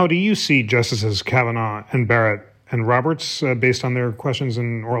 Jason, how do you see Justices Kavanaugh and Barrett and Roberts based on their questions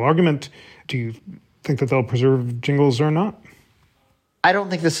and oral argument? Do you think that they'll preserve Jingles or not? I don't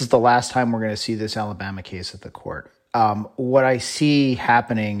think this is the last time we're going to see this Alabama case at the court. What I see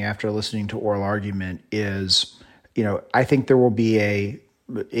happening after listening to oral argument is, I think there will be a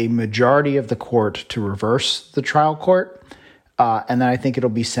majority of the court to reverse the trial court. And then I think it'll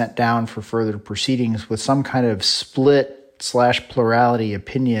be sent down for further proceedings with some kind of split/plurality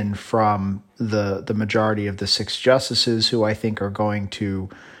opinion from the majority of the 6 justices, who I think are going to,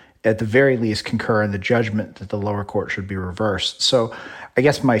 at the very least, concur in the judgment that the lower court should be reversed. So I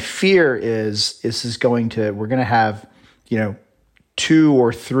guess my fear is we're going to have, 2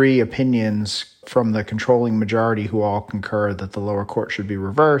 or 3 opinions from the controlling majority who all concur that the lower court should be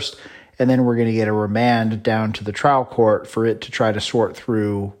reversed. And then we're going to get a remand down to the trial court for it to try to sort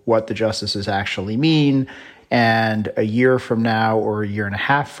through what the justices actually mean. And a year from now or a year and a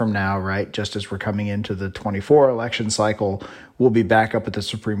half from now, right, just as we're coming into the 24 election cycle, we'll be back up at the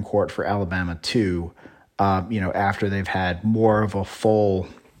Supreme Court for Alabama 2, after they've had more of a full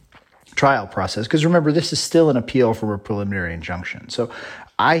trial process. Because remember, this is still an appeal from a preliminary injunction. So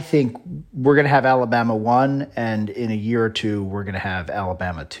I think we're going to have Alabama 1, and in a year or two, we're going to have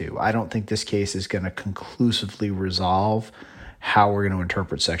Alabama 2. I don't think this case is going to conclusively resolve how we're going to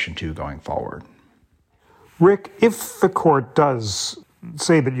interpret Section 2 going forward. Rick, if the court does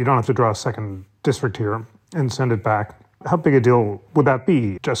say that you don't have to draw a second district here and send it back, how big a deal would that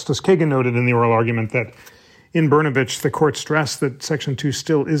be? Justice Kagan noted in the oral argument that in Brnovich, the court stressed that Section 2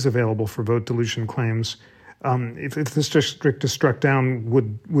 still is available for vote dilution claims. If this district is struck down,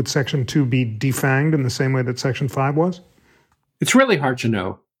 would Section 2 be defanged in the same way that Section 5 was? It's really hard to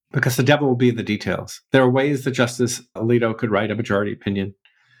know because the devil will be in the details. There are ways that Justice Alito could write a majority opinion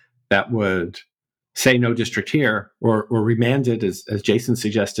that would say no district here or remand it, as Jason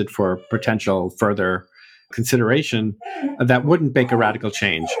suggested, for potential further consideration that wouldn't make a radical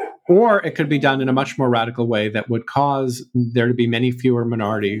change. Or it could be done in a much more radical way that would cause there to be many fewer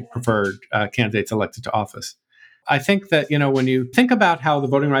minority preferred candidates elected to office. I think that, when you think about how the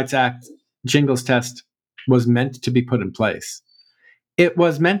Voting Rights Act Jingles test was meant to be put in place, it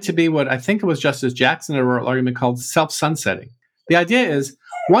was meant to be what I think it was Justice Jackson in an oral argument called self-sunsetting. The idea is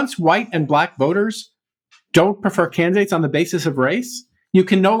once white and black voters don't prefer candidates on the basis of race, you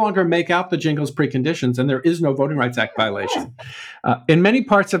can no longer make out the Jingles preconditions, and there is no Voting Rights Act violation. In many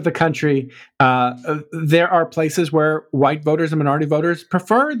parts of the country, there are places where white voters and minority voters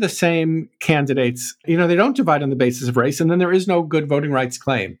prefer the same candidates. They don't divide on the basis of race, and then there is no good voting rights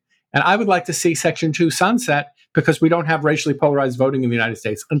claim. And I would like to see Section 2 sunset because we don't have racially polarized voting in the United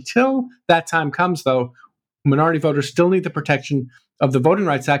States. Until that time comes, though, minority voters still need the protection of the Voting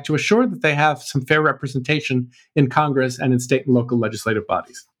Rights Act to assure that they have some fair representation in Congress and in state and local legislative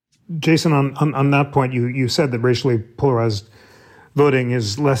bodies. Jason, on that point, you said that racially polarized voting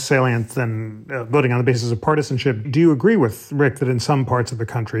is less salient than voting on the basis of partisanship. Do you agree with Rick that in some parts of the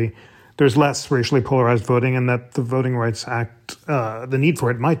country there's less racially polarized voting and that the Voting Rights Act, the need for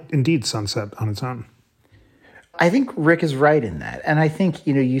it, might indeed sunset on its own? I think Rick is right in that. And I think,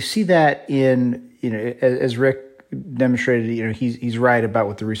 you see that in, as Rick demonstrated, he's right about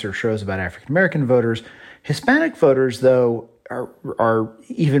what the research shows about African-American voters. Hispanic voters, though, are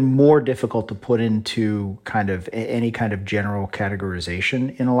even more difficult to put into kind of any kind of general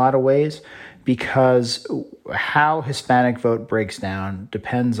categorization in a lot of ways, because how Hispanic vote breaks down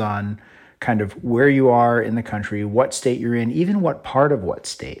depends on kind of where you are in the country, what state you're in, even what part of what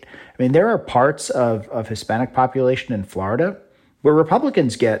state. I mean, there are parts of Hispanic population in Florida where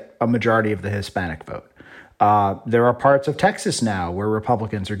Republicans get a majority of the Hispanic vote. There are parts of Texas now where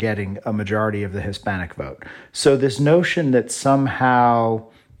Republicans are getting a majority of the Hispanic vote. So this notion that somehow,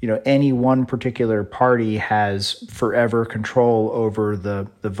 any one particular party has forever control over the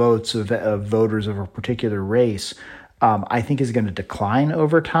votes of voters of a particular race, I think is going to decline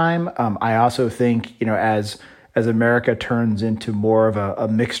over time. I also think, as America turns into more of a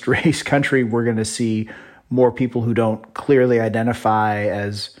mixed race country, we're going to see more people who don't clearly identify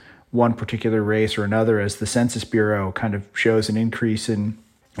as one particular race or another, as the Census Bureau kind of shows an increase in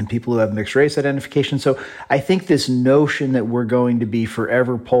people who have mixed race identification. So I think this notion that we're going to be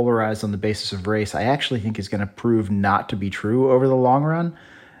forever polarized on the basis of race, I actually think is going to prove not to be true over the long run,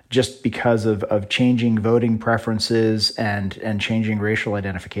 just because of changing voting preferences and changing racial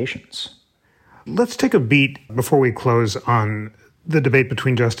identifications. Let's take a beat before we close on the debate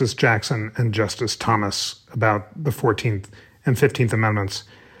between Justice Jackson and Justice Thomas about the 14th and 15th Amendments.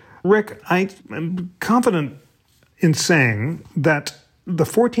 Rick, I am confident in saying that the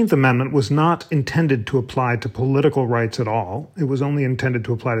 14th Amendment was not intended to apply to political rights at all. It was only intended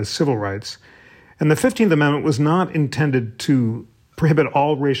to apply to civil rights. And the 15th Amendment was not intended to prohibit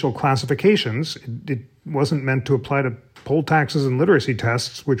all racial classifications. It wasn't meant to apply to poll taxes and literacy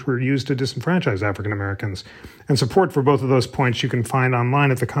tests, which were used to disenfranchise African Americans. And support for both of those points you can find online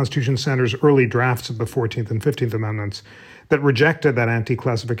at the Constitution Center's early drafts of the 14th and 15th Amendments that rejected that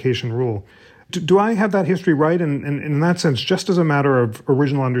anti-classification rule. Do I have that history right? And in that sense, just as a matter of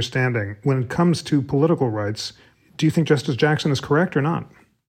original understanding, when it comes to political rights, do you think Justice Jackson is correct or not?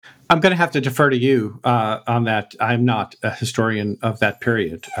 I'm going to have to defer to you on that. I'm not a historian of that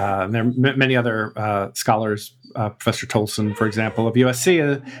period. There are many other scholars, Professor Tolson, for example, of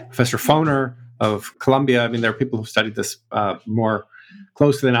USC, Professor Foner of Columbia. I mean, there are people who studied this more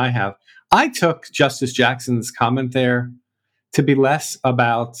closely than I have. I took Justice Jackson's comment there to be less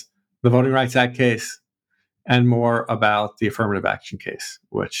about the Voting Rights Act case and more about the affirmative action case,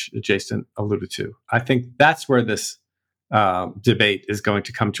 which Jason alluded to. I think that's where this debate is going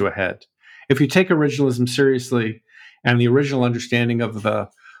to come to a head. If you take originalism seriously, and the original understanding of the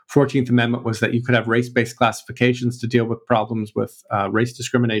 14th Amendment was that you could have race-based classifications to deal with problems with race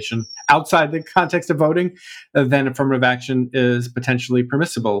discrimination outside the context of voting, then affirmative action is potentially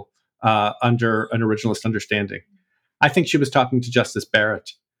permissible under an originalist understanding. I think she was talking to Justice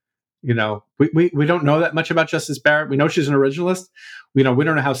Barrett. We don't know that much about Justice Barrett. We know she's an originalist. We don't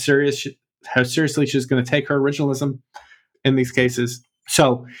know how seriously she's going to take her originalism in these cases.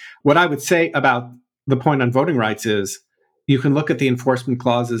 So what I would say about the point on voting rights is you can look at the enforcement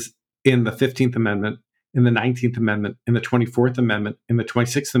clauses in the 15th Amendment, in the 19th Amendment, in the 24th Amendment, in the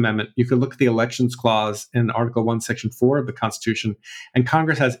 26th Amendment. You can look at the elections clause in Article 1, Section 4 of the Constitution, and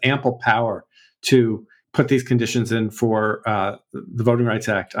Congress has ample power to put these conditions in for the Voting Rights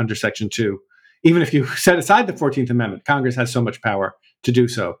Act under Section 2. Even if you set aside the 14th Amendment, Congress has so much power to do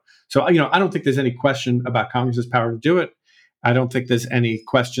so. So, I don't think there's any question about Congress's power to do it. I don't think there's any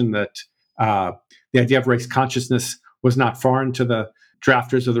question that the idea of race consciousness was not foreign to the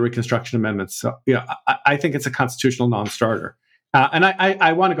drafters of the Reconstruction Amendments. So, I think it's a constitutional non-starter. And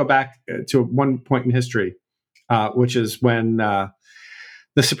I want to go back to one point in history, which is when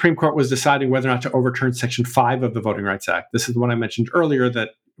the Supreme Court was deciding whether or not to overturn Section 5 of the Voting Rights Act. This is the one I mentioned earlier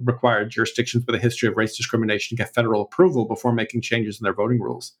that required jurisdictions with a history of race discrimination to get federal approval before making changes in their voting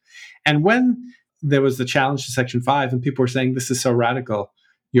rules. And when there was the challenge to Section 5 and people were saying, this is so radical,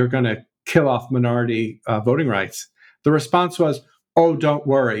 you're going to kill off minority voting rights, the response was, oh, don't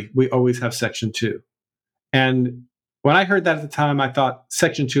worry, we always have Section 2. And when I heard that at the time, I thought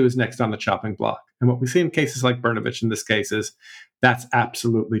Section 2 is next on the chopping block. And what we see in cases like Brnovich in this case is that's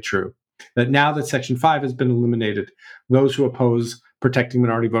absolutely true. That now that Section 5 has been eliminated, those who oppose protecting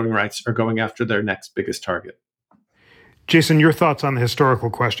minority voting rights are going after their next biggest target. Jason, your thoughts on the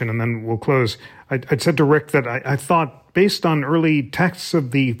historical question, and then we'll close. I'd said to Rick that I thought, based on early texts of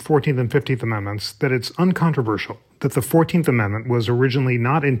the 14th and 15th Amendments, that it's uncontroversial that the 14th Amendment was originally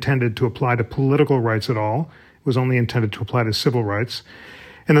not intended to apply to political rights at all. It was only intended to apply to civil rights.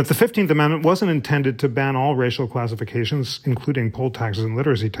 And that the 15th Amendment wasn't intended to ban all racial classifications, including poll taxes and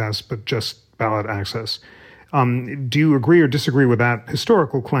literacy tests, but just ballot access. Do you agree or disagree with that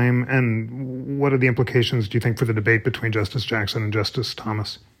historical claim? And what are the implications, do you think, for the debate between Justice Jackson and Justice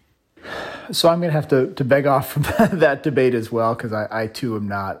Thomas? So I'm going to have to beg off from that debate as well, because I too am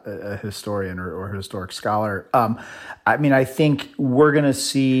not a historian or historic scholar. I think we're going to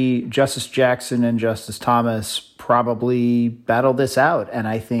see Justice Jackson and Justice Thomas probably battle this out. And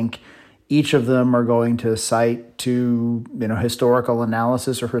I think each of them are going to cite to historical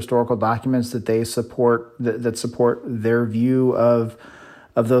analysis or historical documents that they support that support their view of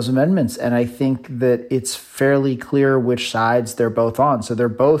those amendments. And I think that it's fairly clear which sides they're both on. So they're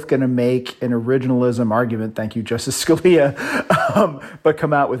both going to make an originalism argument, thank you, Justice Scalia, but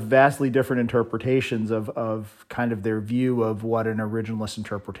come out with vastly different interpretations of kind of their view of what an originalist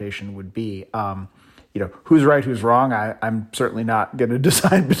interpretation would be. Who's right, who's wrong, I'm certainly not going to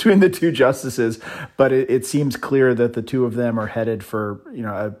decide between the two justices, but it seems clear that the two of them are headed for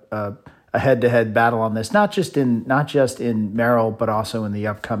a head-to-head battle on this, not just in Merrill, but also in the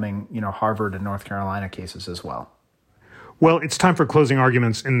upcoming Harvard and North Carolina cases as well. Well, it's time for closing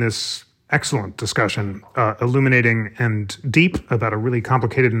arguments in this excellent discussion, illuminating and deep about a really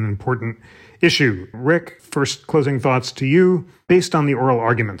complicated and important issue. Rick, first closing thoughts to you. Based on the oral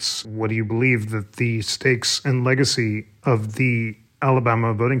arguments, what do you believe that the stakes and legacy of the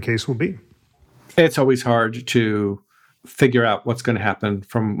Alabama voting case will be? It's always hard to figure out what's going to happen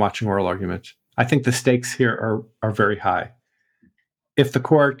from watching oral argument. I think the stakes here are very high. If the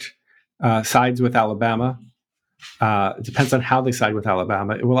court sides with Alabama, it depends on how they side with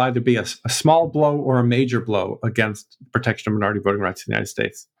Alabama. It will either be a small blow or a major blow against protection of minority voting rights in the United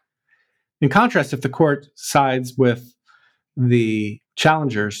States. In contrast, if the court sides with the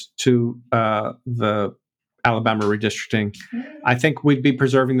challengers to the Alabama redistricting, I think we'd be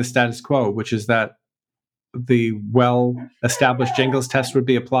preserving the status quo, which is that the well-established Jingles test would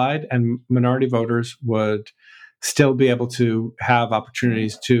be applied and minority voters would still be able to have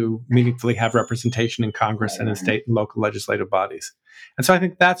opportunities to meaningfully have representation in Congress and in state and local legislative bodies. And so I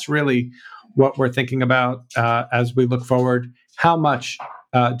think that's really what we're thinking about as we look forward. How much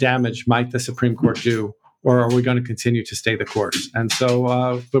damage might the Supreme Court do, or are we going to continue to stay the course? And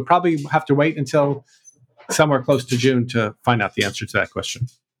so we'll probably have to wait until somewhere close to June to find out the answer to that question.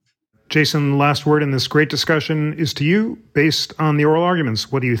 Jason, last word in this great discussion is to you. Based on the oral arguments,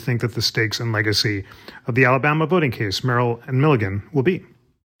 what do you think that the stakes and legacy of the Alabama voting case, Merrill and Milligan, will be?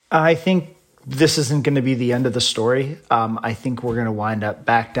 I think this isn't going to be the end of the story. I think we're going to wind up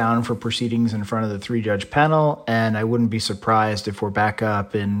back down for proceedings in front of the three-judge panel, and I wouldn't be surprised if we're back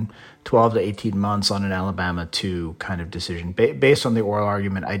up in 12 to 18 months on an Alabama 2 kind of decision. Based on the oral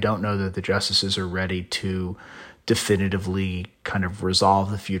argument, I don't know that the justices are ready to definitively kind of resolve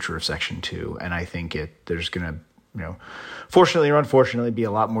the future of Section 2. And I think there's going to, fortunately or unfortunately, be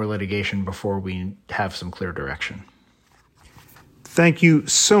a lot more litigation before we have some clear direction. Thank you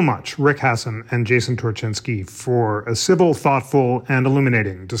so much, Rick Hasen and Jason Torchinsky, for a civil, thoughtful, and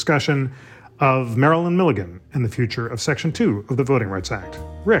illuminating discussion of Merrill and Milligan and the future of Section 2 of the Voting Rights Act.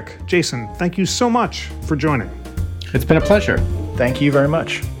 Rick, Jason, thank you so much for joining. It's been a pleasure. Thank you very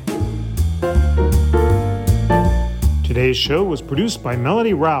much. Today's show was produced by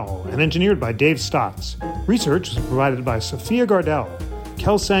Melody Rowell and engineered by Dave Stotts. Research was provided by Sophia Gardell,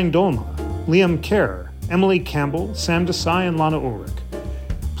 Kelsang Dolma, Liam Kerr, Emily Campbell, Sam Desai, and Lana Ulrich.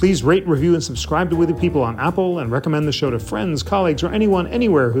 Please rate, review, and subscribe to We the People on Apple and recommend the show to friends, colleagues, or anyone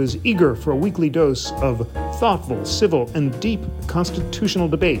anywhere who is eager for a weekly dose of thoughtful, civil, and deep constitutional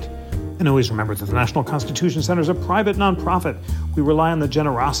debate. And always remember that the National Constitution Center is a private nonprofit. We rely on the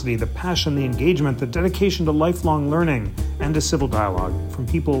generosity, the passion, the engagement, the dedication to lifelong learning, and to civil dialogue from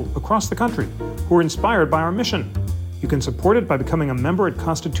people across the country who are inspired by our mission. You can support it by becoming a member at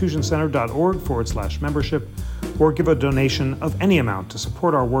constitutioncenter.org/membership, or give a donation of any amount to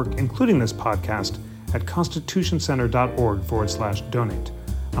support our work, including this podcast, at constitutioncenter.org/donate.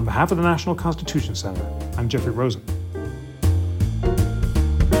 On behalf of the National Constitution Center, I'm Jeffrey Rosen.